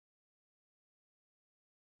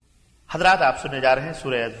حضرات آپ سننے جا رہے ہیں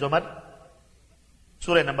سورہ الزمر،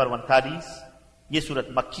 سورہ نمبر 39۔ یہ سورت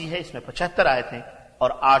مکی ہے، اس میں 75 آیتیں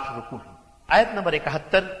اور 8 رکوع ہیں۔ آیت نمبر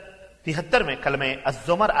 71 73 میں کلمہ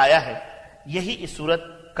الزمر آیا ہے، یہی اس سورت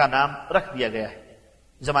کا نام رکھ دیا گیا ہے۔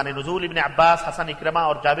 زمان نزول ابن عباس، حسن اکرمہ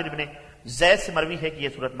اور جابر ابن زید سے مروی ہے کہ یہ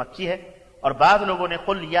سورت مکی ہے، اور بعض لوگوں نے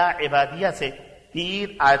قل یا عبادیہ سے 3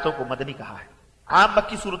 آیتوں کو مدنی کہا ہے۔ عام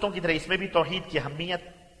مکی صورتوں کی طرح اس میں بھی توحید کی اہمیت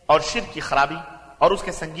اور شرک کی خرابی اور اس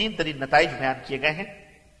کے سنگین ترین نتائج بیان کیے گئے ہیں،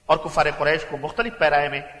 اور کفار قریش کو مختلف پیرائے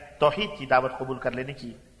میں توحید کی دعوت قبول کر لینے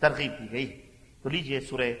کی ترغیب دی گئی ہے۔ تو لیجئے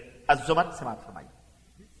سورہ الزمر سماعت فرمائیے۔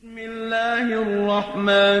 بسم اللہ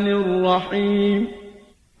الرحمن الرحیم،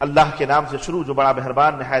 اللہ کے نام سے شروع جو بڑا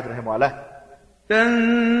مہربان نہایت رحم والا ہے۔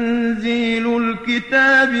 تنزیل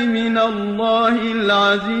الکتاب من اللہ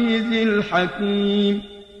العزیز الحکیم،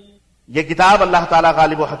 یہ کتاب اللہ تعالیٰ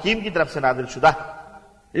غالب و حکیم کی طرف سے نازل شدہ ہے۔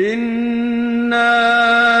 انا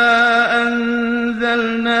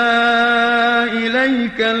انزلنا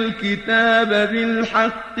الیک الکتاب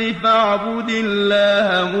بالحق فاعبد اللہ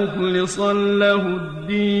مخلصا له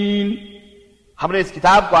الدین، ہم نے اس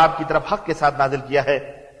کتاب کو آپ کی طرف حق کے ساتھ نازل کیا ہے،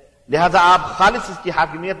 لہذا آپ خالص اس کی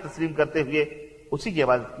حاکمیت تسلیم کرتے ہوئے اسی کی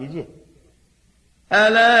عبادت کیجیے۔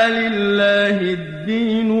 الا للہ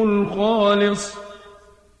الدین الخالص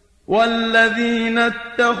والذین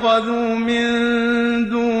اتخذوا من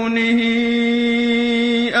دونه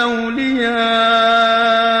اولیاء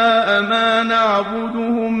ما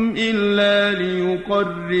نعبدهم الا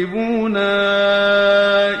ليقربونا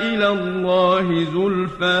الى الله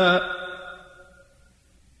زلفى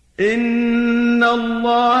ان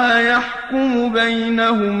الله يحكم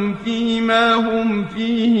بينهم فيما هم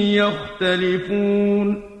فيه يختلفون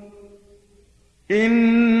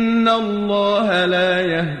ان الله لا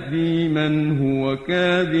يهدي من هو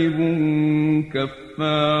كاذب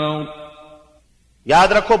كفار۔ یاد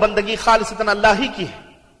رکھو بندگی خالصتاً اللہ ہی کی ہے،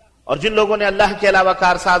 اور جن لوگوں نے اللہ کے علاوہ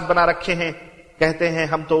کارساز بنا رکھے ہیں کہتے ہیں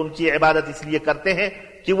ہم تو ان کی عبادت اس لیے کرتے ہیں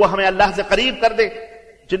کہ وہ ہمیں اللہ سے قریب کر دے۔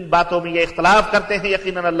 جن باتوں میں یہ اختلاف کرتے ہیں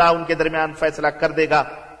یقیناً اللہ ان کے درمیان فیصلہ کر دے گا۔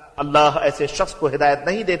 اللہ ایسے شخص کو ہدایت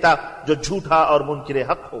نہیں دیتا جو جھوٹا اور منکر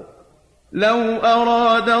حق ہو۔ لو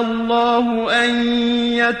اراد الله ان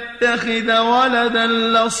يتخذ ولدا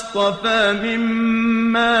لاصطفى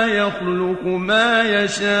مما يخلق ما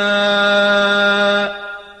يشاء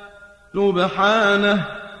سبحانه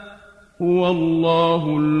هو الله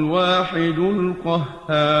الواحد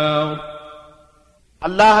القهار۔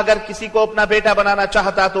 اللہ اگر کسی کو اپنا بیٹا بنانا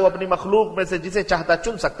چاہتا تو اپنی مخلوق میں سے جسے چاہتا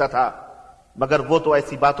چن سکتا تھا، مگر وہ تو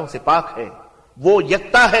ایسی باتوں سے پاک ہے، وہ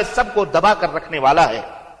یکتا ہے، سب کو دبا کر رکھنے والا ہے۔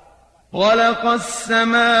 خلق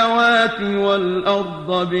السماوات والأرض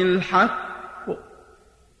بالحق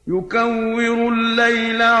يكور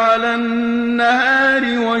الليل على النهار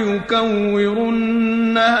ويكور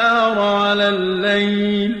النهار على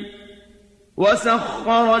الليل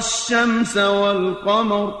وسخر الشمس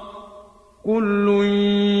والقمر كل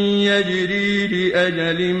يجري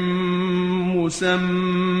لأجل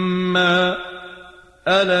مسمى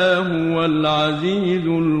ألا هو العزيز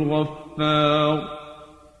الغفار۔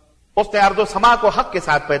 اس نے ارض و سما کو حق کے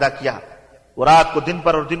ساتھ پیدا کیا، وہ رات کو دن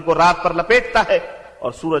پر اور دن کو رات پر لپیٹتا ہے،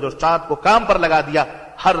 اور سورج اور چاند کو کام پر لگا دیا،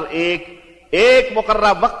 ہر ایک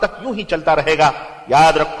مقررہ وقت تک یوں ہی چلتا رہے گا۔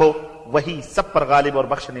 یاد رکھو وہی سب پر غالب اور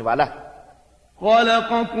بخشنے والا ہے۔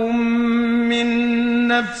 خلقكم من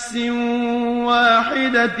نفس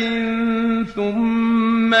واحدة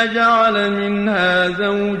ثم جعل منها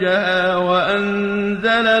زوجها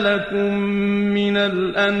وأنزل لكم من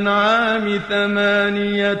الأنعام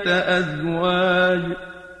 8 أزواج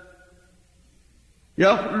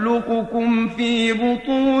يخلقكم في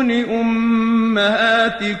بطون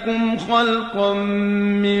أمهاتكم خلقا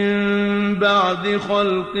من بعد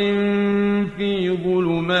خلق في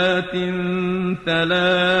ظلمات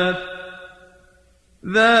 3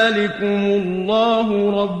 ذلكم الله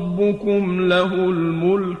ربكم له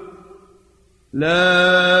الملك لا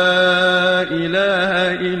إله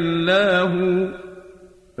إلا هو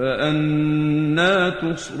فأنا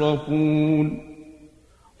تصرفون۔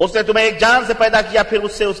 اس نے تمہیں ایک جان سے پیدا کیا، پھر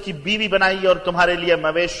اس سے اس کی بیوی بنائی، اور تمہارے لیے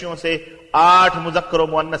مویشیوں سے 8 مذکر و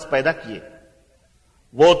مؤنث پیدا کیے۔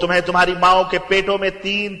 وہ تمہیں تمہاری ماؤں کے پیٹوں میں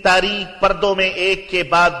 3 تاریک پردوں میں ایک کے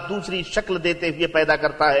بعد دوسری شکل دیتے ہوئے پیدا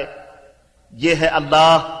کرتا ہے۔ یہ ہے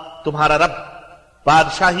اللہ تمہارا رب،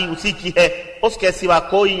 بادشاہی اسی کی ہے، اس کے سوا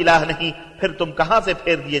کوئی الہ نہیں، پھر تم کہاں سے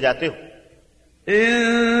پھیر دیے جاتے ہو؟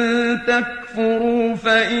 إن تكفروا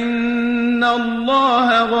فإن الله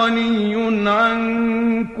غني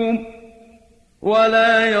عنكم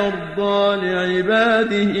ولا يرضى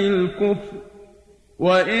لعباده الكفر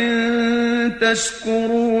وإن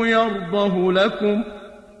تشكروا يرضه لكم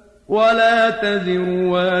ولا تزر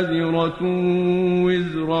وازرة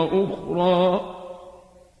وزر أخرى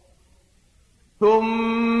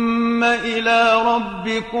ثم إلى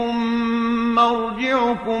ربكم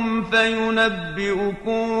مرجعكم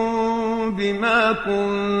فينبئكم بما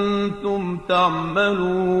كنتم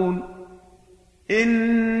تعملون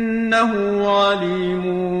إنه عليم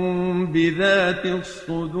بذات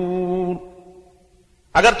الصدور.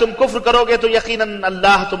 اگر تم کفر کرو گے تو یقیناً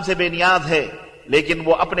اللہ تم سے بے نیاز ہے، لیکن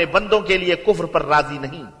وہ اپنے بندوں کے لیے کفر پر راضی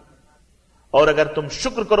نہیں، اور اگر تم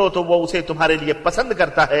شکر کرو تو وہ اسے تمہارے لیے پسند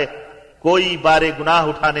کرتا ہے. کوئی بارے گناہ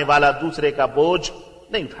اٹھانے والا دوسرے کا بوجھ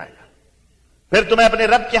نہیں اٹھائے گا. پھر تمہیں اپنے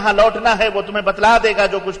رب کے ہاں لوٹنا ہے، وہ تمہیں بتلا دے گا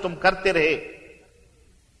جو کچھ تم کرتے رہے.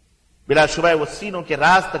 بلا شبہ وہ سینوں کے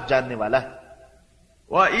راز تک جاننے والا ہے.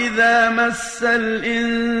 وَإِذَا مَسَّ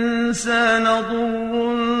الْإِنسَانَ ضُرٌّ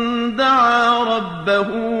دَعَا رَبَّهُ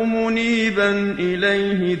مُنِيبًا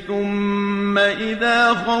إِلَيْهِ ثُمَّ إِذَا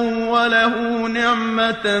خَوَّلَهُ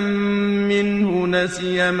نِعْمَةً مِّنْهُ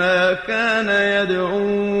نَسِيَ مَا كَانَ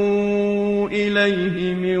يَدْعُو إِلَيْهِ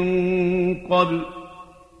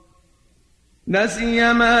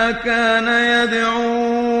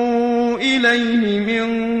مِن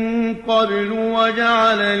قَبْلُ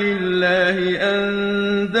وَجَعَلَ لِلَّهِ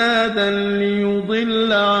أَندَادًا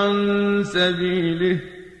لِّيُضِلَّ عَن سَبِيلِهِ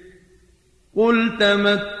قُلْ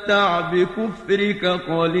تَمَتَّعْ بِكُفْرِكَ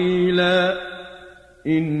قَلِيلًا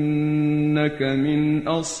إِنَّكَ مِنْ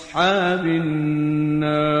أَصْحَابِ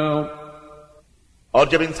النَّارِ. اور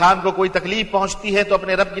جب انسان کو کوئی تکلیف پہنچتی ہے تو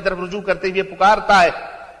اپنے رب کی طرف رجوع کرتے ہوئے پکارتا ہے،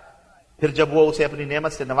 پھر جب وہ اسے اپنی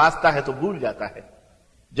نعمت سے نوازتا ہے تو بھول جاتا ہے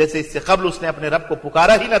جیسے اس سے قبل اس نے اپنے رب کو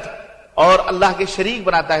پکارا ہی نہ تھا، اور اللہ کے شریک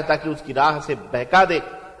بناتا ہے تاکہ اس کی راہ سے بہکا دے.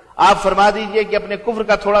 آپ فرما دیجئے کہ اپنے کفر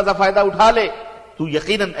کا تھوڑا سا فائدہ اٹھا لے تو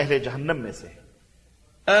یقیناً اہل جہنم میں سے ہے.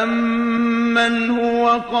 أَمَّنْ هُوَ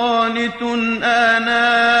قَانِتٌ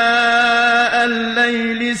آنَاءَ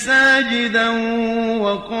اللَّيْلِ سَاجِدًا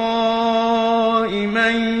وَقَائِمًا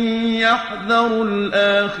يَحْذَرُ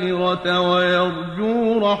الْآخِرَةَ وَيَرْجُو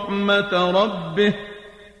رَحْمَةَ رَبِّهِ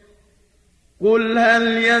قُلْ هَلْ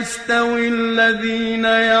يَسْتَوِي الَّذِينَ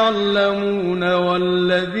يَعْلَمُونَ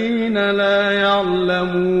وَالَّذِينَ لَا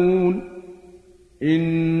يَعْلَمُونَ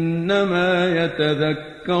إِنَّمَا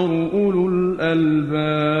يَتَذَكَّرُ أُولُو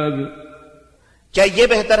الْأَلْبَابِ. کیا یہ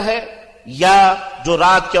بہتر ہے یا جو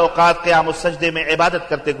رات کے اوقات قیام و سجدے میں عبادت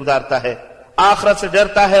کرتے گزارتا ہے، آخرت سے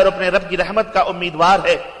ڈرتا ہے اور اپنے رب کی رحمت کا امیدوار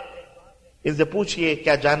ہے؟ ان سے پوچھئے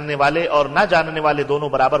کیا جاننے والے اور نہ جاننے والے دونوں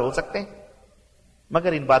برابر ہو سکتے ہیں؟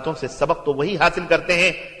 مگر ان باتوں سے سبق تو وہی حاصل کرتے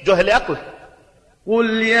ہیں جو اہل عقل ہے. قُلْ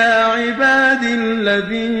يَا عِبَادِ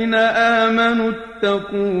الَّذِينَ آمَنُوا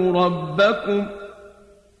اتَّقُوا رَبَّكُمْ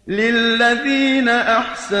لِلَّذِينَ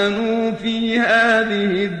أَحْسَنُوا فِي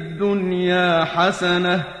هَذِهِ الدُّنْيَا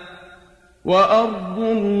حَسَنَةٌ وَأَرْضُ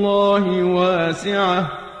اللَّهِ وَاسِعَةٌ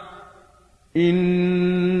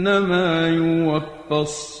إِنَّمَا يُوَفَّى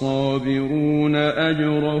الصَّابِرُونَ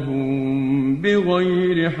أَجْرَهُم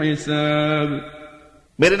بِغَيْرِ حِسَابٍ.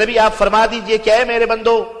 میرے نبی آپ فرما دیجئے کہ اے میرے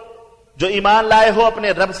بندو، جو ایمان لائے ہو اپنے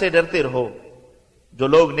رب سے ڈرتے رہو. جو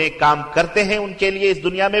لوگ نیک کام کرتے ہیں ان کے لیے اس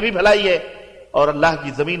دنیا میں بھی بھلائی ہے، اور اللہ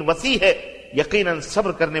کی زمین وسیع ہے، یقیناً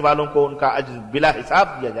صبر کرنے والوں کو ان کا اجر بلا حساب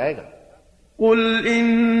دیا جائے گا. قُلْ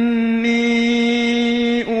إِنِّي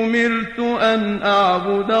أُمِرْتُ أَنْ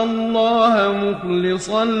أَعْبُدَ اللَّهَ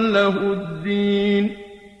مُخْلِصًا لَهُ الدِّينَ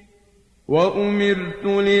وَأُمِرْتُ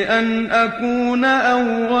لِأَنْ أَكُونَ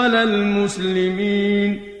أَوَّلَ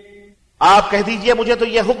الْمُسْلِمِينَ. آپ کہہ دیجئے مجھے تو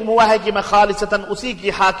یہ حکم ہوا ہے کہ میں خالصتاً اسی کی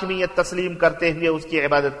حاکمیت تسلیم کرتے ہوئے اس کی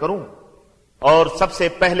عبادت کروں اور سب سے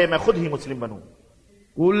پہلے میں خود ہی مسلم بنوں.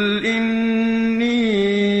 قُلْ إِنِّي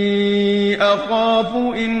أَخَافُ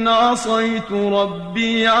إِنْ عَصَيْتُ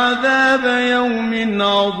رَبِّي عَذَابَ يَوْمٍ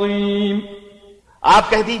عَظِيمٍ. آپ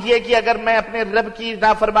کہہ دیجئے کہ اگر میں اپنے رب کی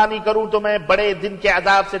نافرمانی کروں تو میں بڑے دن کے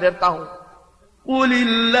عذاب سے ڈرتا ہوں. قُلِ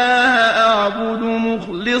اللَّهَ أَعْبُدُ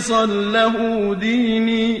مُخْلِصًا لَهُ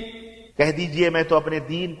دِينِي. کہہ دیجئے میں تو اپنے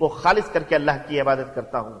دین کو خالص کر کے اللہ کی عبادت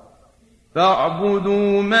کرتا ہوں.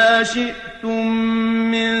 فَاعْبُدُوا مَا شِئْتُم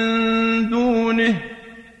مِّن دُونِهِ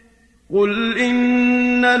قُلْ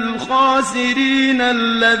إِنَّ الْخَاسِرِينَ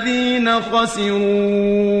الَّذِينَ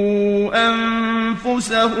خَسِرُوا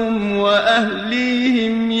أَنفُسَهُمْ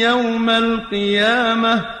وَأَهْلِيهِمْ يَوْمَ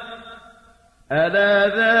الْقِيَامَةِ أَلَا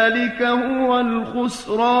ذَلِكَ هُوَ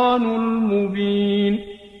الْخُسْرَانُ الْمُبِينُ.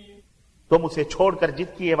 تم اسے چھوڑ کر جس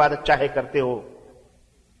کی عبادت چاہے کرتے ہو.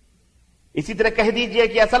 اسی طرح کہہ دیجئے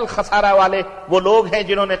کہ اصل خسارہ والے وہ لوگ ہیں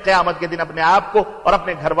جنہوں نے قیامت کے دن اپنے آپ کو اور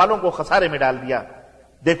اپنے گھر والوں کو خسارے میں ڈال دیا.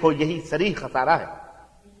 دیکھو یہی صریح خسارہ ہے.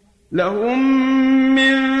 لَهُم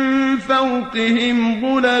مِّن فوقهم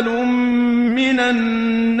ظلل من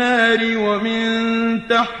النار ومن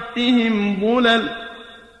تحتهم ظلل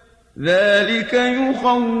ذلك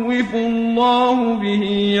يخوف الله به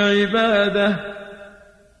عباده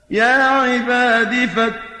يا عباد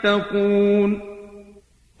فاتقون.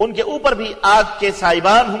 ان کے اوپر بھی آگ کے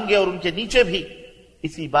سائبان ہوں گے اور ان کے نیچے بھی.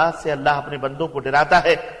 اسی بات سے اللہ اپنے بندوں کو ڈراتا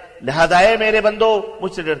ہے، لہذا اے میرے بندو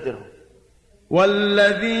مجھ سے ڈرتے رہو.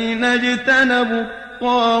 والذین اجتنبوا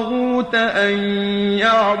الطاغوت ان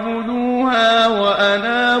يعبدوها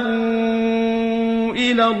وانابوا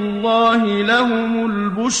الى الله لهم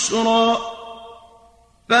البشرى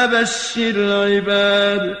فبشر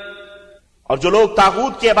عباد. اور جو لوگ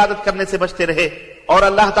طاغوت کی عبادت کرنے سے بچتے رہے اور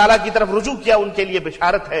اللہ تعالیٰ کی طرف رجوع کیا ان کے لیے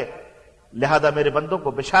بشارت ہے، لہذا میرے بندوں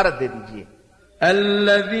کو بشارت دے دیجئے.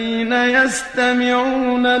 الذين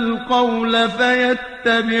يستمعون القول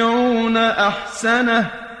فيتبعون احسنه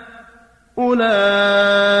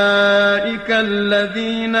اولئك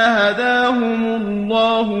الذين هداهم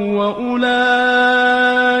الله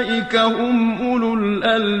واولئك هم اولو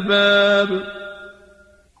الالباب.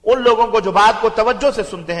 ان لوگوں کو جو بات کو توجہ سے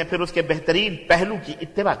سنتے ہیں پھر اس کے بہترین پہلو کی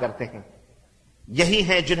اتباع کرتے ہیں، یہی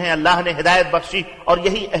ہیں جنہیں اللہ نے ہدایت بخشی اور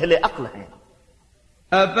یہی اہل عقل ہیں.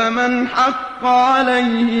 أفمن حق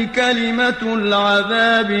عليه كلمة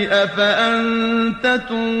العذاب أفأنت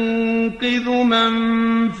تنقذ من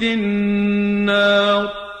في النار.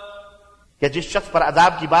 کہ جس شخص پر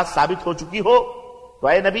عذاب کی بات ثابت ہو چکی ہو تو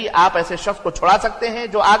اے نبی آپ ایسے شخص کو چھڑا سکتے ہیں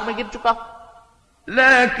جو آگ میں گر چکا.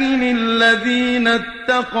 لكن الذين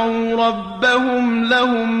اتقوا ربهم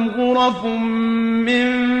لهم غرف من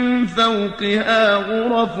فوقها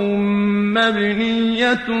غرف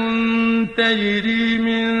مبنية تجري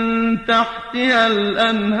من تحتها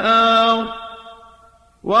الأنهار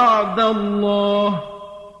وعد الله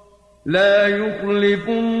لا يخلف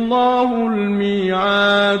الله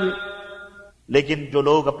الميعاد. لیکن جو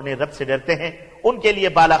لوگ اپنے رب سے ڈرتے ہیں ان کے لیے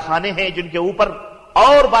بالا خانے ہیں جن کے اوپر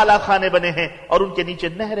اور بالا خانے بنے ہیں اور ان کے نیچے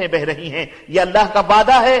نہریں بہ رہی ہیں. یہ اللہ کا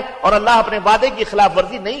وعدہ ہے اور اللہ اپنے وعدے کی خلاف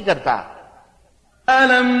ورزی نہیں کرتا.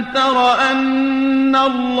 أَلَمْ تَرَ أَنَّ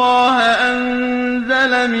اللَّهَ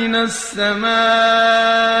أَنزَلَ مِنَ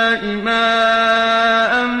السَّمَاءِ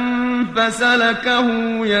مَاءً فَسَلَكَهُ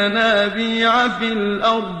يَنَابِيعَ فِي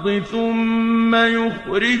الْأَرْضِ ثُمَّ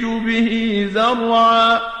يُخْرِجُ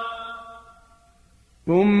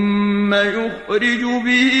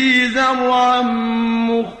به زرعا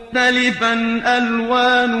مختلفا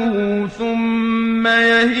ألوانه ثم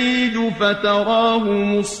يهيج فتراه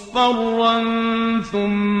مصفرا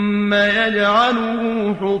ثم يجعله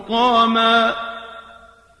حطاما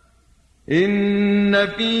إن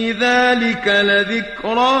في ذلك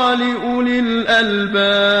لذكرى لأولي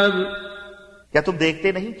الألباب. کیا تم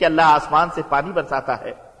دیکھتے نہیں کہ اللہ آسمان سے پانی برساتا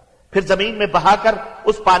ہے، پھر زمین میں بہا کر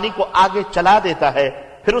اس پانی کو آگے چلا دیتا ہے،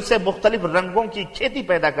 پھر اس سے مختلف رنگوں کی کھیتی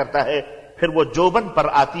پیدا کرتا ہے، پھر وہ جوبن پر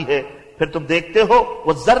آتی ہے، پھر تم دیکھتے ہو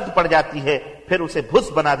وہ زرد پڑ جاتی ہے، پھر اسے بھس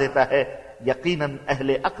بنا دیتا ہے. یقیناً اہل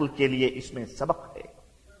عقل کے لیے اس میں سبق ہے.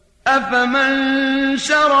 أفمن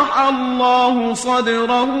شرح الله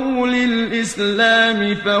صدره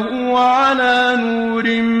للإسلام فهو على نور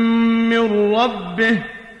من ربه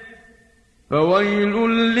فويل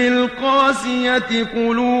للقاسية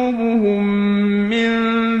قلوبهم من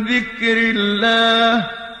ذكر الله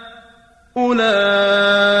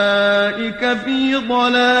أولئك في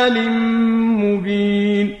ضلال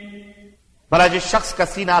مبين. بھلا جس شخص کا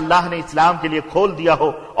سینہ اللہ نے اسلام کے لیے کھول دیا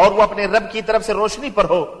ہو اور وہ اپنے رب کی طرف سے روشنی پر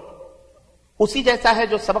ہو، اسی جیسا ہے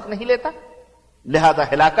جو سبق نہیں لیتا. لہذا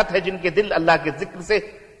ہلاکت ہے جن کے دل اللہ کے ذکر سے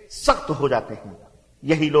سخت ہو جاتے ہیں،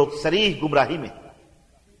 یہی لوگ صریح گمراہی میں.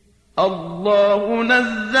 الله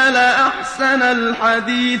نزل أحسن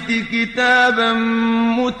الحديث كتابا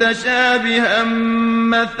متشابها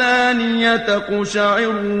مثانية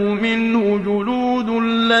تقشعر منه جلود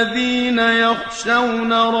الذين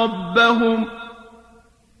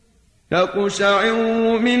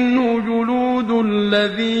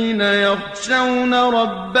يخشون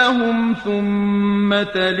ربهم ثم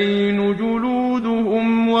تلين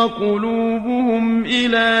جلودهم وقلوبهم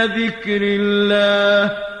إلى ذكر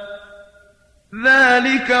الله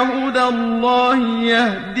ذلك هدى الله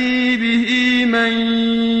يهدي به من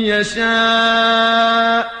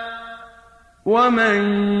يشاء ومن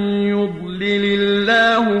يضلل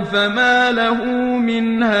الله فما له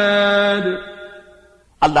من هاد.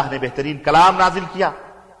 اللہ نے بہترین کلام نازل کیا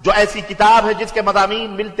جو ایسی کتاب ہے جس کے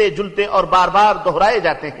مضامین ملتے جلتے اور بار بار دہرائے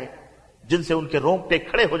جاتے ہیں، جن سے ان کے رونگٹے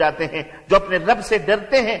کھڑے ہو جاتے ہیں. جو اپنے رب سے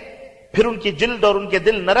ڈرتے ہیں پھر ان کی جلد اور ان کے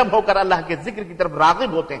دل نرم ہو کر اللہ کے ذکر کی طرف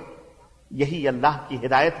راغب ہوتے ہیں. یہی اللہ کی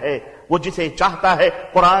ہدایت ہے، وہ جسے چاہتا ہے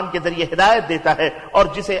قرآن کے ذریعے ہدایت دیتا ہے، اور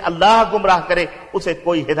جسے اللہ گمراہ کرے اسے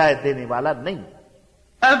کوئی ہدایت دینے والا نہیں۔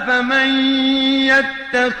 أفمن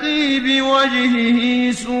يتقي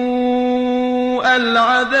بوجهه سوء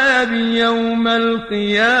العذاب يوم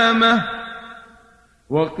القيامة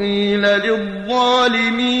وقيل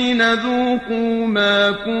للظالمين ذوقوا ما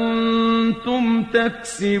كنتم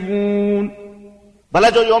تكسبون۔ بھلا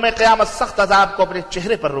جو یوم قیامت سخت عذاب کو اپنے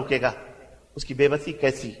چہرے پر روکے گا اس کی بے بسی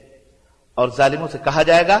کیسی، اور ظالموں سے کہا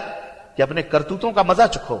جائے گا کہ اپنے کرتوتوں کا مزہ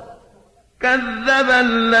چکھو۔ كذب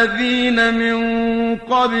الذين من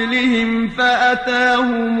قبلهم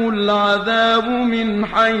فأتاهم العذاب من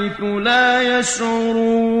حيث لا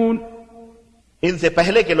يشعرون۔ ان سے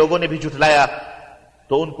پہلے کے لوگوں نے بھی جھٹلایا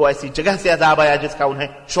تو ان کو ایسی جگہ سے عذاب آیا جس کا انہیں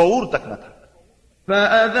شعور تک نہ تھا۔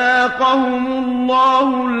 فأذاقهم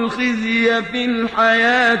الله الخزي في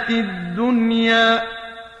الحياة الدنيا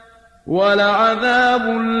ولعذاب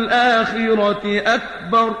الآخرة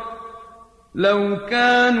أكبر لو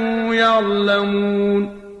كانوا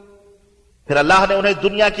يعلمون۔ پھر اللہ نے انہیں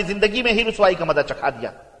دنیا کی زندگی میں ہی رسوائی کا مزہ چکھا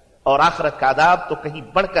دیا، اور آخرت کا عذاب تو کہیں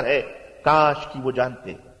بڑھ کر ہے، کاش کی وہ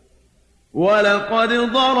جانتے۔ وَلَقَدْ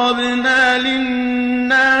ضَرَبْنَا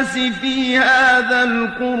لِلنَّاسِ فِي هَذَا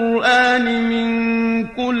الْقُرْآنِ مِنْ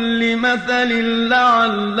كُلِّ مَثَلٍ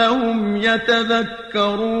لَعَلَّهُمْ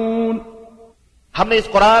يَتَذَكَّرُونَ۔ ہم نے اس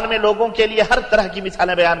قرآن میں لوگوں کے لیے ہر طرح کی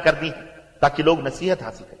مثالیں بیان کر دی تاکہ لوگ نصیحت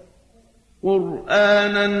حاصل کریں۔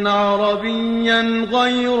 قرآنا عربيا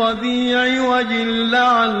غير ذي عوج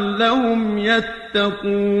لعلهم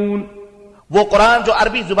يتقون۔ وہ قرآن جو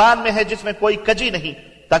عربی زبان میں ہے جس میں کوئی کجی نہیں،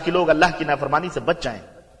 تاکہ لوگ اللہ کی نافرمانی سے بچ جائیں۔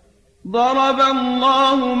 ضرب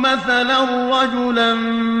الله مثلا رجلا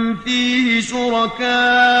فيه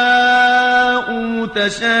شركاء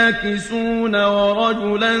متشاكسون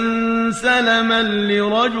ورجلا سلما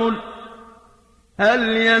لرجل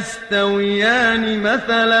هل يستويان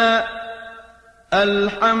مثلا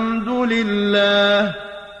الحمد لله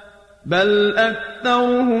بل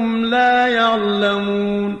أكثرهم لا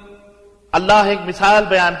يعلمون۔ اللہ ایک مثال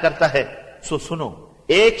بیان کرتا ہے، سو سنو۔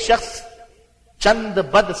 ایک شخص چند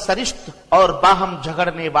بد سرشت اور باہم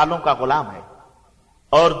جھگڑنے والوں کا غلام ہے،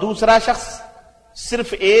 اور دوسرا شخص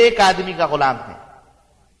صرف ایک آدمی کا غلام ہے،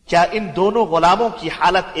 کیا ان دونوں غلاموں کی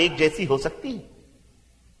حالت ایک جیسی ہو سکتی ہے؟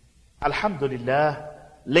 الحمدللہ،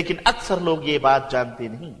 لیکن اکثر لوگ یہ بات جانتے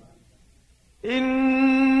نہیں۔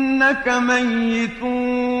 إنك ميت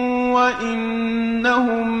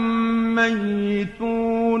وإنهم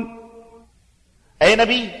ميتون۔ اے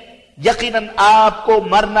نبی، یقیناً آپ کو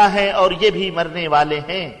مرنا ہے اور یہ بھی مرنے والے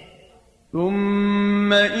ہیں۔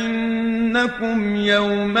 ثم إنكم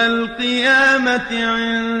يوم القيامة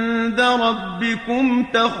عند ربكم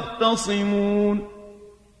تختصمون۔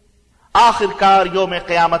 آخر کار یوم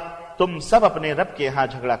قیامت تم سب اپنے رب کے ہاں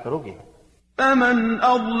جھگڑا کرو گے۔ فمن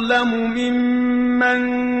أظلم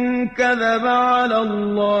ممن كذب على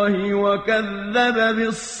الله وكذب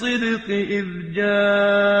بالصدق إذ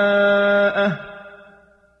جاءه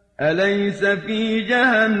أليس في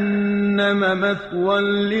جهنم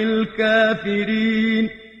مثوى للكافرين۔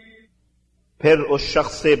 پھر اس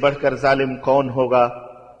شخص سے بڑھ کر ظالم کون ہوگا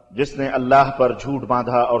جس نے اللہ پر جھوٹ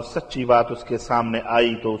باندھا اور سچی بات اس کے سامنے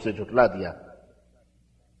آئی تو اسے جھٹلا دیا؟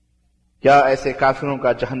 کیا ایسے کافروں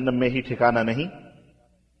کا جہنم میں ہی ٹھکانہ نہیں؟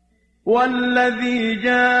 والذي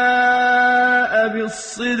جاء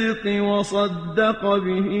بالصدق وصدق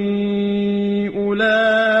به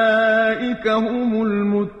أولئك هم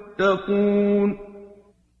المتقون۔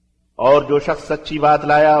 اور جو شخص سچی بات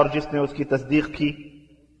لایا اور جس نے اس کی تصدیق کی،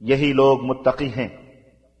 یہی لوگ متقی ہیں۔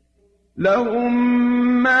 لهم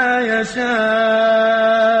ما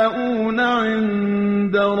يشاءون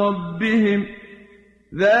عند ربهم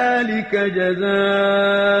ذلك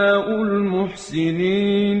جزاء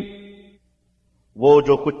المحسنين۔ وہ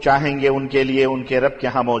جو کچھ چاہیں گے ان کے لیے ان کے رب کے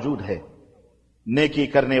ہاں موجود ہے، نیکی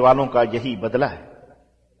کرنے والوں کا یہی بدلہ ہے۔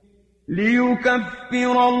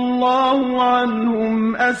 ليكفر الله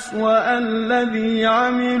عنهم أسوأ الذي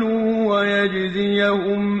عملوا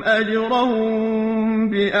ويجزيهم أجرهم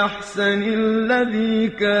بأحسن الذي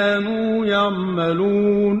كانوا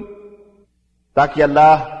يعملون۔ تاکہ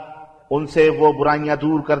اللہ ان سے وہ برائیاں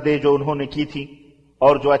دور کر دے جو انہوں نے کی تھی،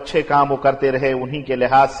 اور جو اچھے کام وہ کرتے رہے انہی کے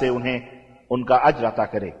لحاظ سے انہیں ان کا اجر عطا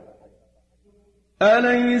کرے۔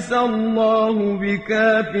 أليس الله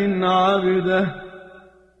بكاف عبده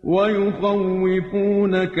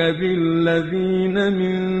ويخوفونك بالذين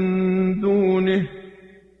من دونه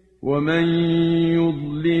ومن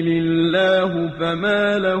يضلل الله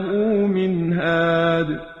فما له من هاد۔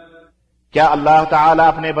 کیا اللہ تعالیٰ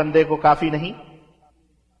اپنے بندے کو کافی نہیں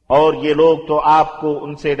اور یہ لوگ تو آپ کو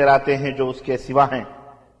ان سے ڈراتے ہیں جو اس کے سوا ہیں،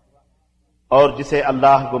 اور جسے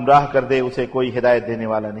اللہ گمراہ کر دے اسے کوئی ہدایت دینے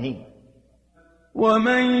والا نہیں۔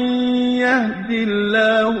 ومن يهد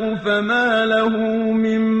الله فما له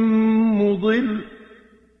من مضل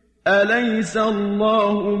أليس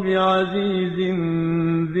الله بعزيز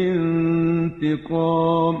ذي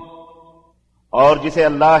انتقام۔ اور جسے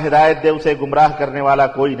اللہ ہدایت دے اسے گمراہ کرنے والا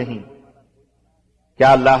کوئی نہیں،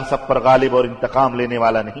 کیا اللہ سب پر غالب اور انتقام لینے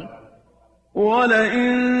والا نہیں؟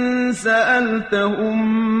 وَلَئِن سَأَلْتَهُم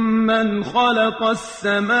مَّنْ خَلَقَ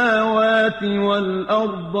السَّمَاوَاتِ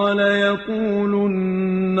وَالْأَرْضَ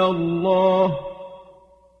لَيَقُولُنَّ اللَّهُ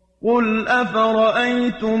قُلْ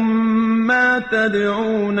أَفَرَأَيْتُم مَّا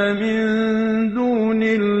تَدْعُونَ مِن دُونِ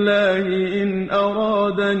اللَّهِ إِنْ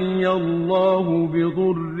أَرَادَنِيَ اللَّهُ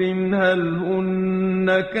بِضُرٍّ هَلْ هُنَّ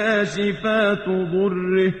كَاشِفَاتُ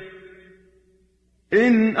ضُرِّهِ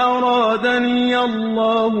إن أرادني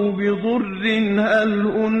الله بضر هل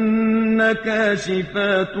هن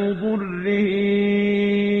كاشفات ضره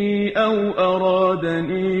أو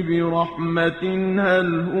أرادني برحمة هل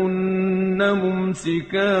هن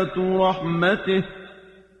ممسكات رحمته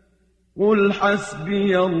قل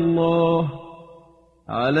حسبي الله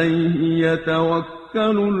عليه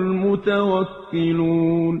يتوكل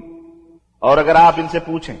المتوكلون۔ اور اگر آپ ان سے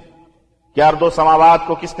پوچھیں کہ ارض و سماوات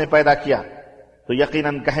کو کس نے پیدا کیا تو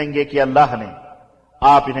یقیناً کہیں گے کہ اللہ نے۔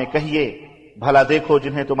 آپ انہیں کہیے بھلا دیکھو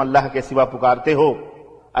جنہیں تم اللہ کے سوا پکارتے ہو،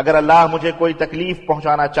 اگر اللہ مجھے کوئی تکلیف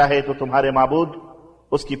پہنچانا چاہے تو تمہارے معبود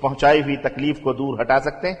اس کی پہنچائی ہوئی تکلیف کو دور ہٹا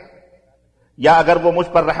سکتے، یا اگر وہ مجھ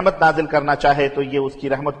پر رحمت نازل کرنا چاہے تو یہ اس کی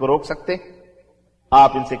رحمت کو روک سکتے؟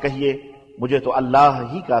 آپ ان سے کہیے مجھے تو اللہ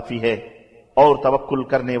ہی کافی ہے، اور توکل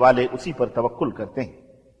کرنے والے اسی پر توکل کرتے ہیں۔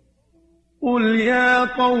 قل يا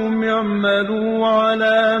قوم اعملوا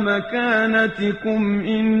على مكانتكم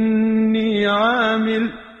إني عامل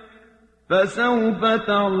فسوف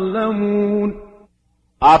تعلمون۔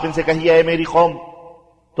 آپ ان سے کہیے اے میری قوم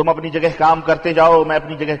تم اپنی جگہ کام کرتے جاؤ، میں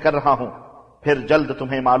اپنی جگہ کر رہا ہوں، پھر جلد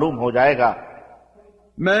تمہیں معلوم ہو جائے گا۔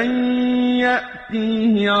 من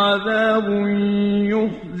يأتيه عذاب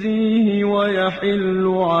يخزيه ويحل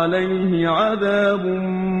عليه عذاب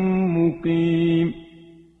مقيم۔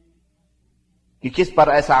 کہ کس پر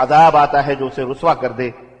ایسا عذاب آتا ہے جو اسے رسوا کر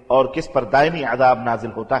دے، اور کس پر دائمی عذاب نازل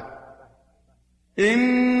ہوتا ہے۔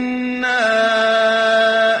 إِنَّا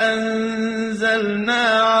أَنزَلْنَا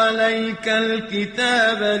عَلَيْكَ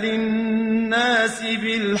الْكِتَابَ لِلنَّاسِ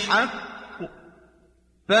بِالْحَقِّ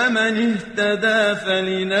فَمَنِ اهْتَدَى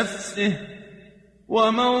فَلِنَفْسِهِ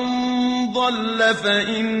وَمَنْ ضَلَّ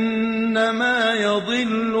فَإِنَّمَا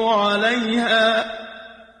يَضِلُّ عَلَيْهَا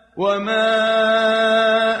وَمَا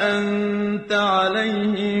أَنْتَ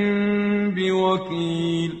عَلَيْهِمْ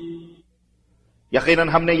بِوَكِيلٍ۔ یقیناً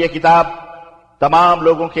ہم نے یہ کتاب تمام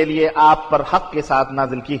لوگوں کے لیے آپ پر حق کے ساتھ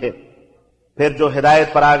نازل کی ہے، پھر جو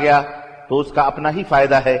ہدایت پر آ گیا تو اس کا اپنا ہی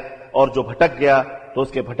فائدہ ہے، اور جو بھٹک گیا تو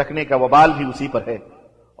اس کے بھٹکنے کا وبال بھی اسی پر ہے،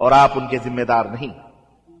 اور آپ ان کے ذمہ دار نہیں۔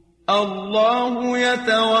 الله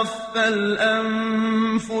يتوفى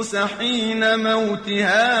الأنفس حين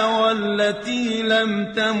موتها والتي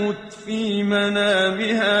لم تمت في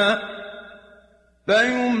منامها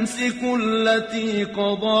فيمسك التي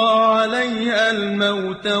قضى عليها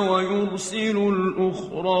الموت ويرسل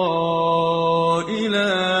الأخرى إلى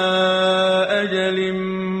أجل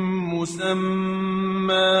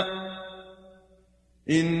مسمى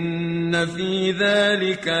إن في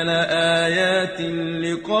ذلك لآيات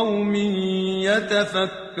لقوم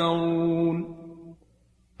يتفكرون۔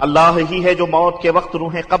 اللہ ہی ہے جو موت کے وقت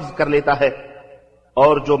روحیں قبض کر لیتا ہے،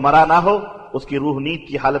 اور جو مرا نہ ہو اس کی روح نیند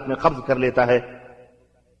کی حالت میں قبض کر لیتا ہے،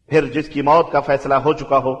 پھر جس کی موت کا فیصلہ ہو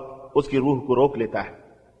چکا ہو اس کی روح کو روک لیتا ہے،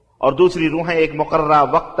 اور دوسری روحیں ایک مقررہ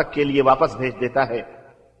وقت تک کے لیے واپس بھیج دیتا ہے۔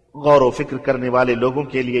 غور و فکر کرنے والے لوگوں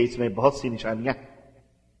کے لیے اس میں بہت سی نشانیاں ہیں۔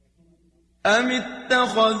 أَمِ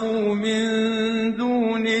اتَّخَذُوا مِن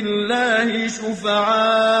دُونِ اللَّهِ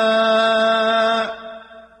شُفَعَاءَ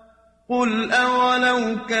قُلْ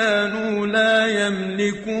أَوَلَوْ كَانُوا لَا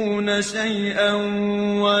يَمْلِكُونَ شَيْئًا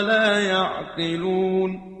وَلَا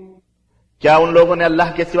يَعْقِلُونَ۔ کیا ان لوگوں نے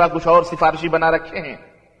اللہ کے سوا کچھ اور سفارشی بنا رکھے ہیں؟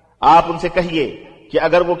 آپ ان سے کہیے کہ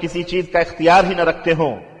اگر وہ کسی چیز کا اختیار ہی نہ رکھتے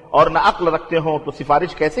ہوں اور نہ عقل رکھتے ہوں تو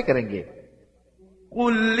سفارش کیسے کریں گے؟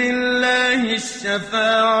 قل لله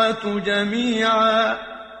الشفاعة جميعا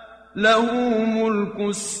له ملك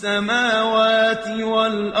السماوات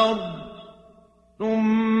والأرض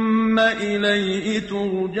ثم إليه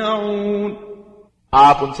ترجعون۔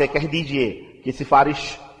 آپ ان سے کہہ دیجئے کہ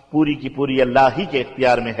سفارش پوری کی پوری اللہ ہی کے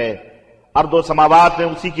اختیار میں ہے، ارض و سماوات میں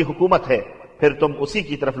اسی کی حکومت ہے، پھر تم اسی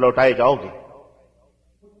کی طرف لوٹائے جاؤ گے۔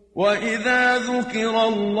 وَإِذَا ذُكِرَ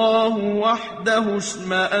اللَّهُ وَحْدَهُ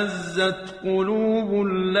اشْمَأَزَّتْ قُلُوبُ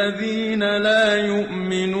الَّذِينَ لَا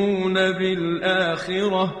يُؤْمِنُونَ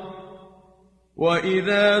بِالْآخِرَةِ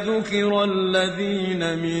وَإِذَا ذُكِرَ الَّذِينَ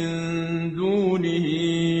مِن دُونِهِ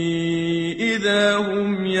إِذَا هُمْ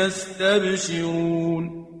يَسْتَبْشِرُونَ.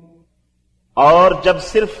 اور جب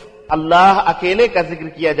صرف اللہ اکیلے کا ذکر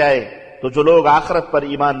کیا جائے تو جو لوگ آخرت پر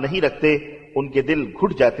ایمان نہیں رکھتے ان کے دل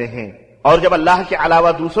گھٹ جاتے ہیں، اور جب اللہ کے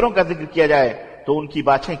علاوہ دوسروں کا ذکر کیا جائے تو ان کی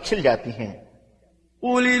باتیں کھل جاتی ہیں.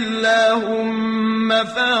 قُلِ اللَّهُمَّ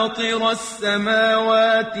فَاطِرَ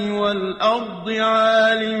السَّمَاوَاتِ وَالْأَرْضِ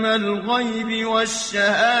عَالِمَ الْغَيْبِ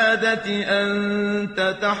وَالشَّهَادَةِ أَنْتَ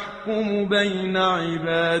تَحْكُمُ بَيْنَ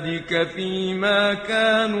عِبَادِكَ فِيمَا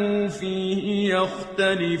كَانُوا فِيهِ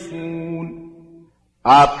يَخْتَلِفُونَ.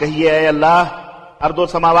 آپ کہیے اے اللہ، ارض و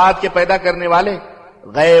سماوات کے پیدا کرنے والے،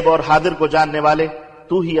 غیب اور حاضر کو جاننے والے،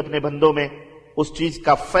 تو ہی اپنے بندوں میں اس چیز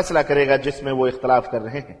کا فیصلہ کرے گا جس میں وہ اختلاف کر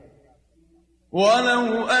رہے ہیں. وَلَوْ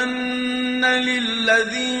أَنَّ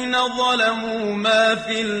لِلَّذِينَ ظَلَمُوا مَا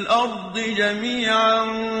فِي الْأَرْضِ جَمِيعًا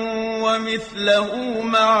وَمِثْلَهُ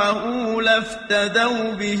مَعَهُ لَافْتَدَوْا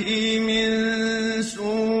بِهِ مِن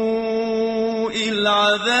سُوءِ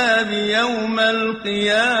الْعَذَابِ يَوْمَ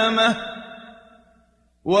الْقِيَامَةِ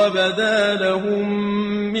وَبَدَا لَهُم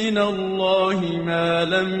مِّنَ اللَّهِ مَا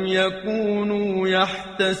لَمْ يَكُونُوا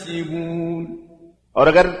يَحْتَسِبُونَ. اور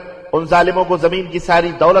اگر ان ظالموں کو زمین کی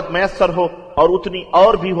ساری دولت میسر ہو اور اتنی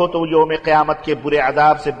اور بھی ہو تو یوم قیامت کے برے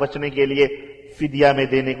عذاب سے بچنے کے لیے فدیہ میں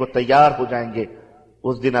دینے کو تیار ہو جائیں گے.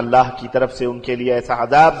 اس دن اللہ کی طرف سے ان کے لیے ایسا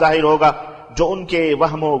عذاب ظاہر ہوگا جو ان کے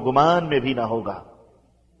وہم و گمان میں بھی نہ ہوگا.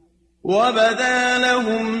 وَبَدَا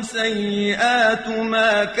لَهُمْ سَيِّئَاتُ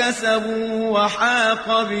مَا كَسَبُوا وَحَاقَ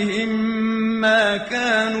بِهِم مَّا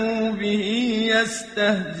كَانُوا بِهِ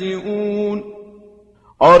يَسْتَهْزِئُونَ.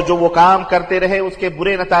 اور جو وہ کام کرتے رہے اس کے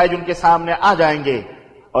برے نتائج ان کے سامنے آ جائیں گے،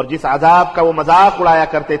 اور جس عذاب کا وہ مذاق اڑایا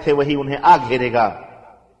کرتے تھے وہی انہیں آ گھیرے گا.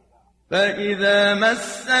 فَإِذَا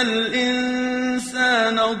مَسَّ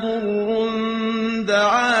الْإِنسَانَ ضُرٌّ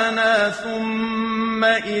دَعَانَا ثُمَّ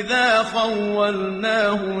إِذَا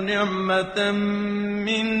خَوَّلْنَاهُ نِعْمَةً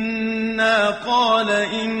مِنَّا قَالَ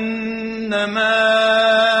إِنَّمَا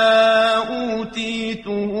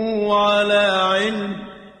أُوتِيتُهُ عَلَى عِلْمٍ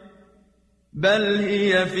بَلْ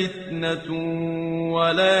هِيَ فِتْنَةٌ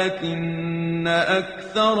وَلَكِنَّ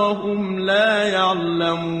أَكْثَرَهُمْ لَا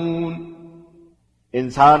يَعْلَمُونَ.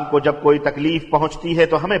 انسان کو جب کوئی تکلیف پہنچتی ہے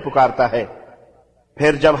تو ہمیں پکارتا ہے،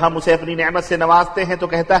 پھر جب ہم اسے اپنی نعمت سے نوازتے ہیں تو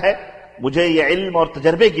کہتا ہے مجھے یہ علم اور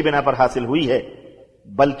تجربے کی بنا پر حاصل ہوئی ہے،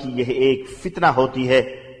 بلکہ یہ ایک فتنہ ہوتی ہے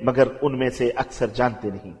مگر ان میں سے اکثر جانتے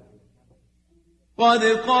نہیں. قد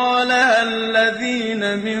قالها الذين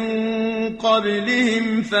من قبلهم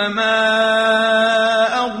فما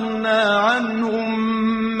أغنى عنهم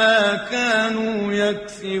ما كانوا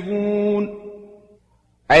يكسبون.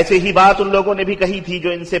 ایسے ہی بات ان لوگوں نے بھی کہی تھی جو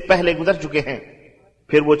ان سے پہلے گزر چکے ہیں،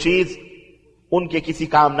 پھر وہ چیز ان کے کسی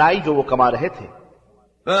کام نہ آئی جو وہ کما رہے تھے.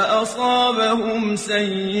 فأصابهم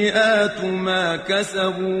سيئات ما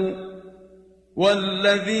كسبوا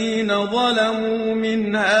والذين ظلموا من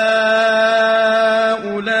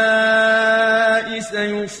هؤلاء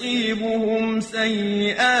سيصيبهم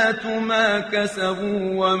سيئات ما كسبوا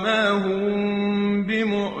وما هم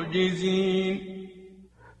بمعجزين.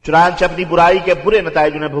 چنانچہ اپنی برائی کے برے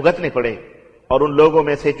نتائج انہیں بھگتنے پڑے، اور ان لوگوں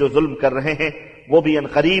میں سے جو ظلم کر رہے ہیں وہ بھی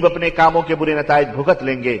عنقریب اپنے کاموں کے برے نتائج بھگت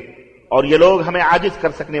لیں گے، اور یہ لوگ ہمیں عاجز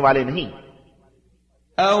کر سکنے والے نہیں.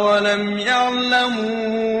 أَوَلَمْ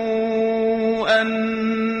يَعْلَمُوا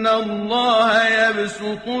أَنَّ اللَّهَ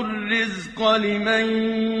يَبْسُطُ الرِّزْقَ لِمَن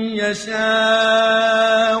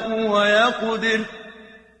يَشَاءُ وَيَقْدِرُ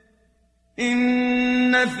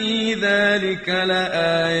إِنَّ فِي ذَلِكَ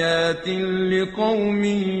لَآيَاتٍ لِقَوْمٍ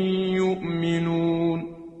يُؤْمِنُونَ.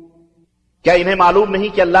 کیا انہیں معلوم نہیں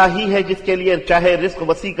کہ اللہ ہی ہے جس کے لیے چاہے رزق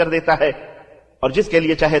وسیع کر دیتا ہے اور جس کے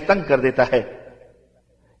لیے چاہے تنگ کر دیتا ہے؟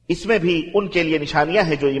 اس میں بھی ان کے لیے نشانیاں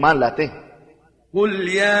ہیں جو ایمان لاتے ہیں. قُلْ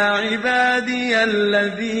يَا عِبَادِيَ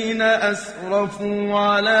الَّذِينَ أَسْرَفُوا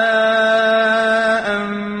عَلَىٰ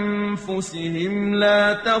أَنفُسِهِمْ لَا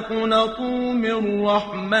تَقْنَطُوا مِن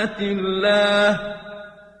رَّحْمَةِ اللَّهِ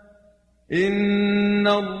إِنَّ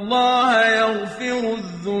اللَّهَ يَغْفِرُ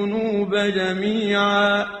الذُّنُوبَ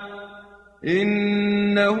جَمِيعًا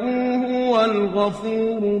إِنَّهُ هُوَ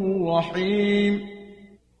الْغَفُورُ الرَّحِيمُ.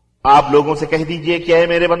 آپ لوگوں سے کہہ دیجئے کہ اے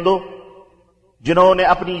میرے بندو، جنہوں نے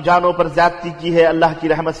اپنی جانوں پر زیادتی کی ہے اللہ کی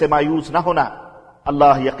رحمت سے مایوس نہ ہونا،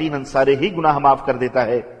 اللہ یقیناً سارے ہی گناہ معاف کر دیتا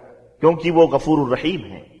ہے کیونکہ وہ غفور الرحیم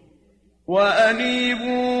ہے.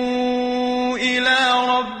 وَأَنِيبُوا إلى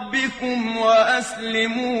ربكم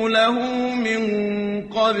وأسلموا له من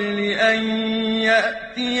قبل أن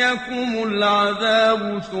يأتيكم العذاب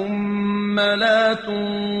ثم لا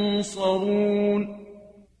تنصرون.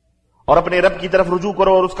 اور اپنے رب کی طرف رجوع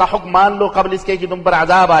کرو اور اس کا حکم مان لو قبل اس کے کہ تم پر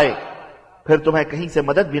عذاب آئے، پھر تمہیں کہیں سے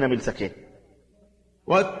مدد بھی نہ مل سکے.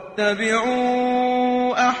 واتبعوا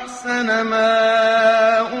أحسن ما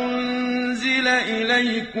أنزل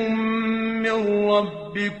إليكم من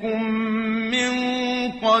ربكم من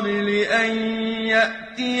قبل أن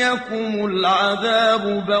يأتيكم العذاب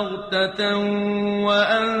بغتة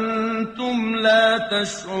وأنتم لا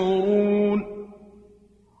تشعرون.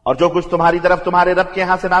 اور جو کچھ تمہاری طرف تمہارے رب کے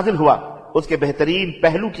ہاں سے نازل ہوا اس کے بہترین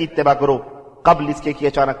پہلو کی اتباع کرو قبل اس کے کہ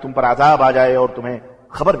اچانک تم پر عذاب آ جائے اور تمہیں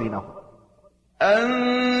خبر بھی نہ ہو. أن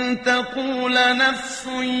تقول نفس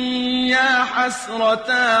يا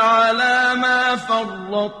حسرتا على ما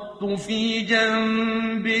فرطت في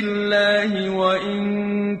جنب الله وإن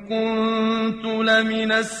كنت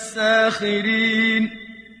لمن الساخرين.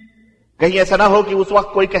 کہیں ایسا نہ ہو کہ اس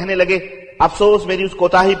وقت کوئی کہنے لگے افسوس میری اس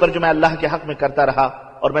کوتاہی پر جو میں اللہ کے حق میں کرتا رہا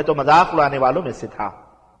اور میں تو مذاق اڑانے والوں میں سے تھا.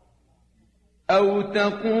 أو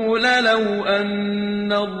تقول لو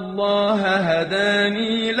أن الله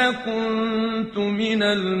هداني لكنت من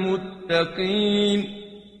المتقين.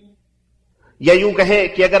 یا یوں کہے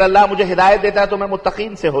کہ اگر اللہ مجھے ہدایت دیتا تو میں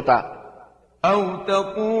متقین سے ہوتا. أو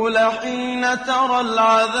تقول حين ترى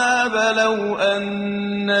العذاب لو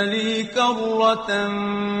أن لي كرة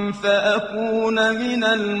فأكون من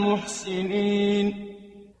المحسنين.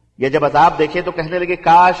 یا جب عذاب دیکھے تو کہنے لگے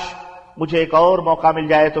کاش مجھے ایک اور موقع مل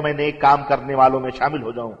جائے تو میں نیک کام کرنے والوں میں شامل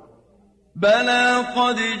ہو جاؤں. بلى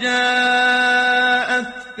قد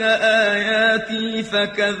جاءتك آياتي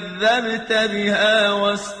فكذبت بها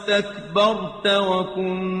واستكبرت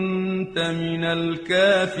وكنت من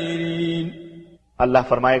الكافرين. اللہ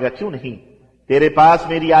فرمائے گا کیوں نہیں، تیرے پاس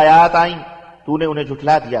میری آیات آئیں تو نے انہیں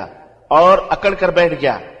جھٹلا دیا اور اکڑ کر بیٹھ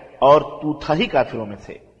گیا اور تو تھا ہی کافروں میں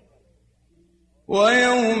سے.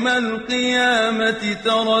 ويوم القيامة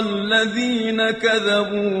ترى الذين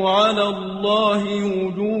كذبوا على الله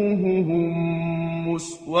وجوههم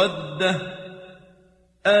مسودة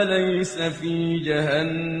أليس في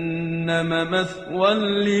جهنم مثوى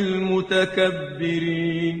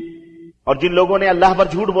للمتكبرين. اور جن لوگوں نے اللہ پر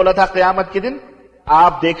جھوٹ بولا تھا قیامت کے دن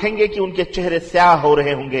آپ دیکھیں گے کہ ان کے چہرے سیاہ ہو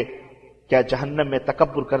رہے ہوں گے. کیا جہنم میں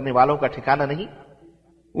تکبر کرنے والوں کا ٹھکانہ نہیں؟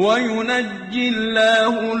 وَيُنَجِّي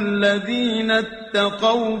اللَّهُ الَّذِينَ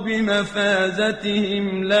اتَّقَوْا بِمَفَازَتِهِمْ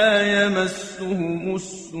لَا يَمَسُّهُمُ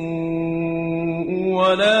السُّوءُ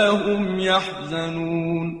وَلَا هُمْ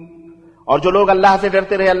يَحْزَنُونَ. اور جو لوگ اللہ سے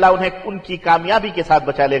ڈرتے رہے اللہ انہیں ان کی کامیابی کے ساتھ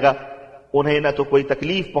بچا لے گا، انہیں نہ تو کوئی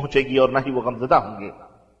تکلیف پہنچے گی اور نہ ہی وہ غمزدہ ہوں گے.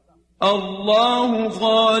 اللہ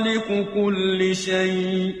خالق كل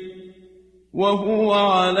شيء وهو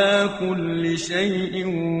على كل شيء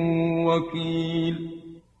وكيل.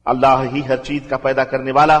 اللہ ہی ہر چیز کا پیدا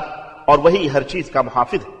کرنے والا اور وہی ہر چیز کا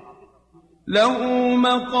محافظ ہے. له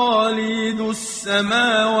مقاليد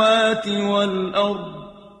السماوات والأرض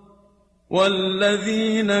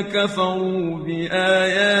والذين كفروا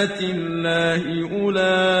بآيات الله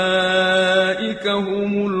أولئك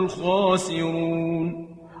هم الخاسرون.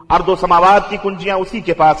 ارض و سماوات کی کنجیاں اسی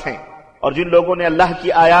کے پاس ہیں اور جن لوگوں نے اللہ کی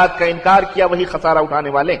آیات کا انکار کیا وہی خسارہ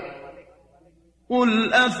اٹھانے والے. قل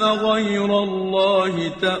أفغير الله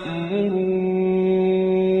تأمروني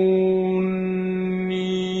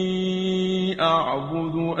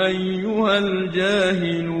أعبد أيها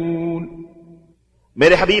الجاهلون.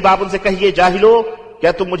 میرے حبیب آپ ان سے کہیے جاہلو،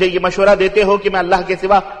 کیا تم مجھے یہ مشورہ دیتے ہو کہ میں اللہ کے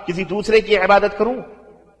سوا کسی دوسرے کی عبادت کروں؟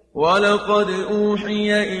 وَلَقَدْ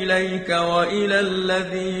أُوحِيَ إِلَيْكَ وَإِلَى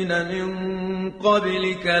الَّذِينَ مِن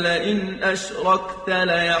قَبْلِكَ لَئِنْ أَشْرَكْتَ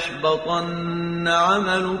لَيَحْبَطَنَّ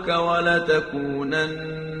عَمَلُكَ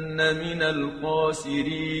وَلَتَكُونَنَّ مِنَ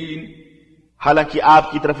الْخَاسِرِينَ. حالانکہ آپ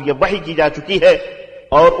کی طرف یہ وحی کی جا چکی ہے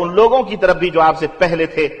اور ان لوگوں کی طرف بھی جو آپ سے پہلے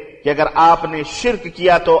تھے کہ اگر آپ نے شرک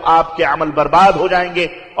کیا تو آپ کے عمل برباد ہو جائیں گے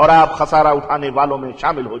اور آپ خسارہ اٹھانے والوں میں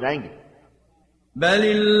شامل ہو جائیں گے. بل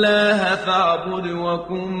اللہ فاعبد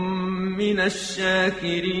وکن من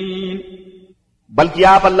الشاکرین. بلکہ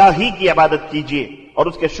آپ اللہ ہی کی عبادت کیجئے اور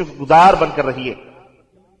اس کے شکر گزار بن کر رہیے.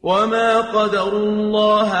 وما قدر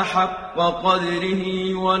الله حق قدره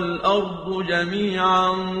والأرض جميعا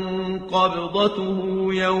قبضته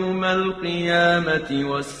يوم القيامة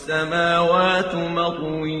والسماوات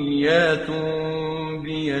مطويات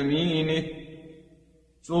بيمينه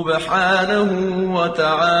سبحانه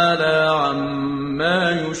وتعالى عما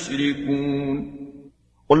يشركون.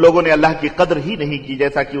 ان لوگوں نے اللہ کی قدر ہی نہیں کی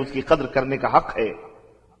جیسا کہ اس کی قدر کرنے کا حق ہے.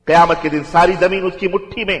 قیامت کے دن ساری زمین اس کی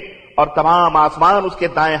مٹھی میں اور تمام آسمان اس کے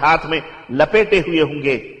دائیں ہاتھ میں لپیٹے ہوئے ہوں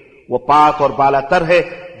گے. وہ پاک اور بالا تر ہے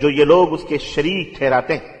جو یہ لوگ اس کے شریک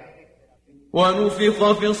ٹھہراتے ہیں. وَنُفِخَ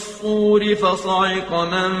فِي الصُّورِ فَصَعِقَ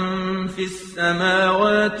مَن فِي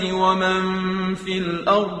السَّمَاوَاتِ وَمَن فِي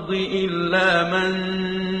الْأَرْضِ إِلَّا مَن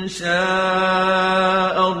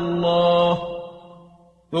شَاءَ اللَّهُ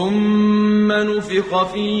ثُمَّ نُفِخَ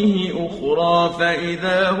فِيهِ أُخْرَى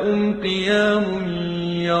فَإِذَا هُمْ قِيَامٌ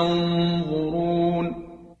يَنظُرُونَ.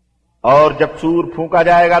 اور جب سور پھونکا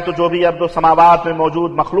جائے گا تو جو بھی ارض و سماوات میں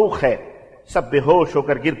موجود مخلوق ہے سب بے ہوش ہو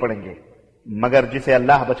کر گر پڑیں گے مگر جسے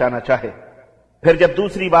اللہ بچانا چاہے. پھر جب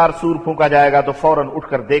دوسری بار سور پھونکا جائے گا تو فوراً اٹھ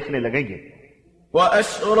کر دیکھنے لگیں گے.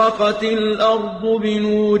 وَأَشْرَقَتِ الْأَرْضُ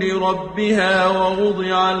بِنُورِ رَبِّهَا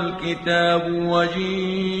وَوُضِعَ الْكِتَابُ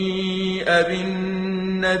وَجِيءَ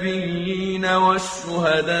بِالنَّبِيِّينَ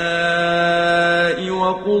وَالشُّهَدَاءِ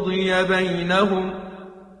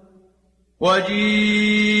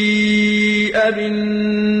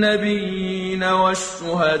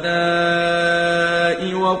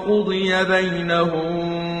وَقُضِيَ بَيْنَهُم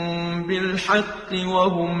بِالْحَقِّ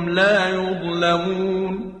وَهُمْ لَا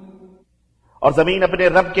يُظْلَمُونَ. اور زمین اپنے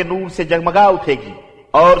رب کے نور سے جگمگا اٹھے گی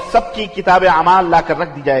اور سب کی کتاب اعمال لا کر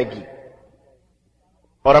رکھ دی جائے گی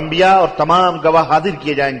اور انبیاء اور تمام گواہ حاضر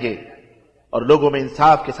کیے جائیں گے اور لوگوں میں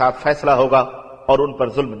انصاف کے ساتھ فیصلہ ہوگا اور ان پر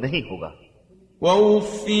ظلم نہیں ہوگا.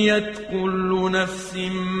 وَوُفِّيَتْ كُلُّ نَفْسٍ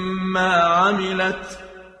مَّا عَمِلَتْ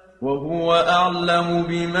وَهُوَ أَعْلَمُ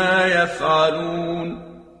بِمَا يَفْعَلُونَ.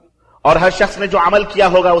 اور ہر شخص نے جو عمل کیا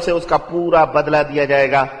ہوگا اسے اس کا پورا بدلہ دیا جائے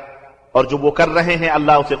گا اور جو وہ کر رہے ہیں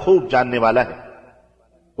اللہ اسے خوب جاننے والا ہے.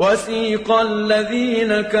 وَسِيقَ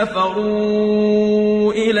الَّذِينَ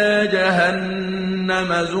كَفَرُوا إِلَى جَهَنَّمَ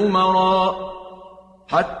زُمَرًا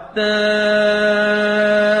حَتَّى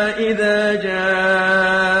إِذَا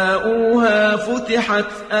جَاءُوهَا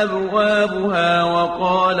فُتِحَتْ أَبْوَابُهَا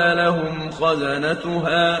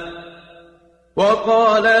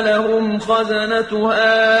وقال لهم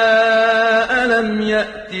خزنتها ألم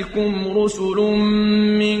يأتكم رسل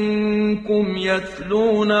منكم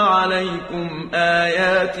يتلون عليكم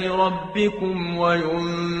آيات ربكم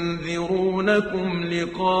وينذرونكم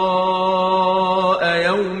لقاء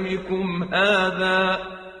يومكم هذا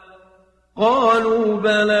قالوا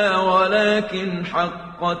بلى ولكن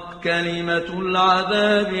حقت كلمة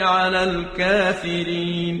العذاب على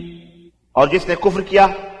الكافرين. اور جس نے کفر کیا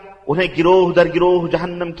انہیں گروہ در گروہ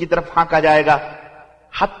جہنم کی طرف ہانکا جائے گا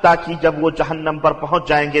حتیٰ کہ جب وہ جہنم پر پہنچ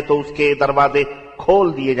جائیں گے تو اس کے دروازے کھول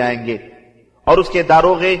دیے جائیں گے اور اس کے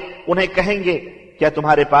داروغے انہیں کہیں گے کیا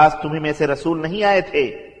تمہارے پاس تمہیں میں سے رسول نہیں آئے تھے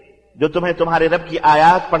جو تمہیں تمہارے رب کی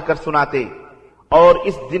آیات پڑھ کر سناتے اور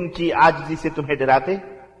اس دن کی عاجزی سے تمہیں ڈراتے؟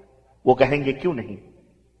 وہ کہیں گے کیوں نہیں،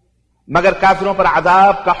 مگر کافروں پر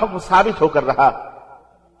عذاب کا حکم ثابت ہو کر رہا.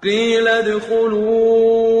 قیل ادخلوا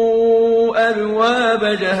ابواب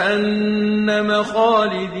جہنم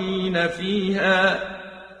خالدین فیہا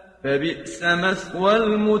فبئس مثوى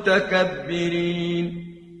المتکبرین.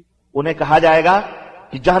 انہیں کہا جائے گا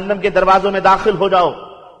کہ جہنم کے دروازوں میں داخل ہو جاؤ،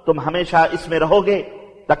 تم ہمیشہ اس میں رہو گے،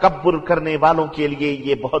 تکبر کرنے والوں کے لیے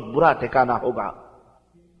یہ بہت برا ٹھکانہ ہوگا.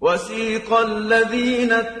 وَسِيقَ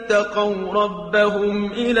الَّذِينَ اتَّقَوْا رَبَّهُمْ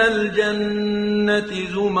إِلَى الْجَنَّةِ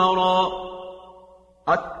زُمَرًا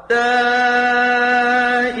حَتَّى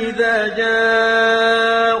إِذَا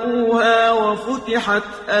جَاءُوهَا وَفُتِحَتْ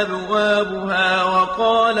أَبْوَابُهَا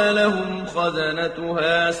وَقَالَ لَهُمْ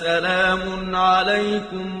خَزَنَتُهَا سَلَامٌ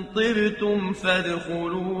عَلَيْكُمْ طِبْتُمْ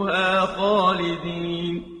فَادْخُلُوهَا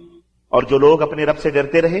خَالِدِينَ. اور جو لوگ اپنے رب سے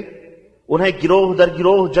ڈرتے رہے انہیں گروہ در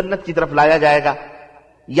گروہ جنت کی طرف لایا جائے گا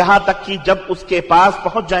یہاں تک کہ جب اس کے پاس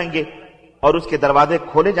پہنچ جائیں گے اور اس کے دروازے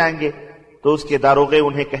کھولے جائیں گے تو اس کے داروغے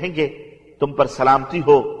انہیں کہیں گے تم پر سلامتی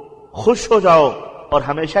ہو، خوش ہو جاؤ اور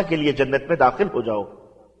ہمیشہ کے لیے جنت میں داخل ہو جاؤ.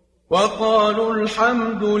 وَقَالُوا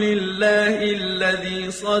الْحَمْدُ لِلَّهِ الَّذِي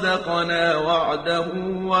صَدَقَنَا وَعْدَهُ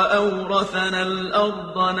وَأَوْرَثَنَا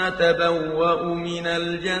الْأَرْضَ نَتَبَوَّأُ مِنَ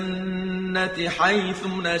الْجَنَّةِ حَيْثُ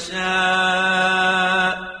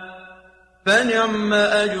نَشَاءُ فَنِعْمَ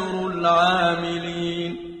أَجْرُ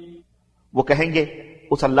الْعَامِلِينَ. وہ کہیں گے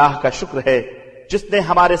اس اللہ کا شکر ہے جس نے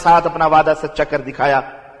ہمارے ساتھ اپنا وعدہ سچا کر دکھایا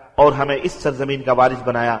اور ہمیں اس سرزمین کا وارث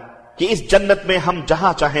بنایا کہ اس جنت میں ہم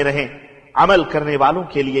جہاں چاہیں رہیں. عمل کرنے والوں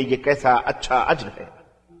کے لیے یہ کیسا اچھا اجر ہے.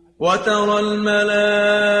 وَتَرَى الْمَلَائِكَةَ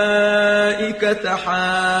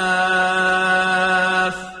حَافِّينَ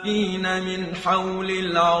مِنْ حَوْلِ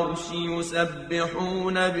الْعَرْشِ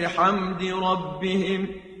يُسَبِّحُونَ بِحَمْدِ رَبِّهِمْ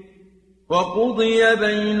وَقُضِيَ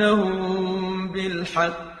بَيْنَهُم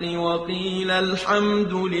بِالْحَقِّ وَقِيلَ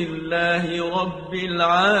الْحَمْدُ لِلَّهِ رَبِّ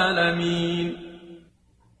الْعَالَمِينَ.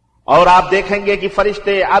 اور آپ دیکھیں گے کہ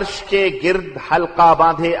فرشتے عرش کے گرد حلقہ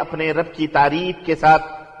باندھے اپنے رب کی تعریف کے ساتھ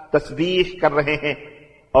تسبیح کر رہے ہیں،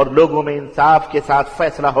 اور لوگوں میں انصاف کے ساتھ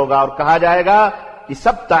فیصلہ ہوگا اور کہا جائے گا کہ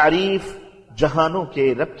سب تعریف جہانوں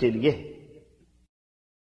کے رب کے لیے ہے۔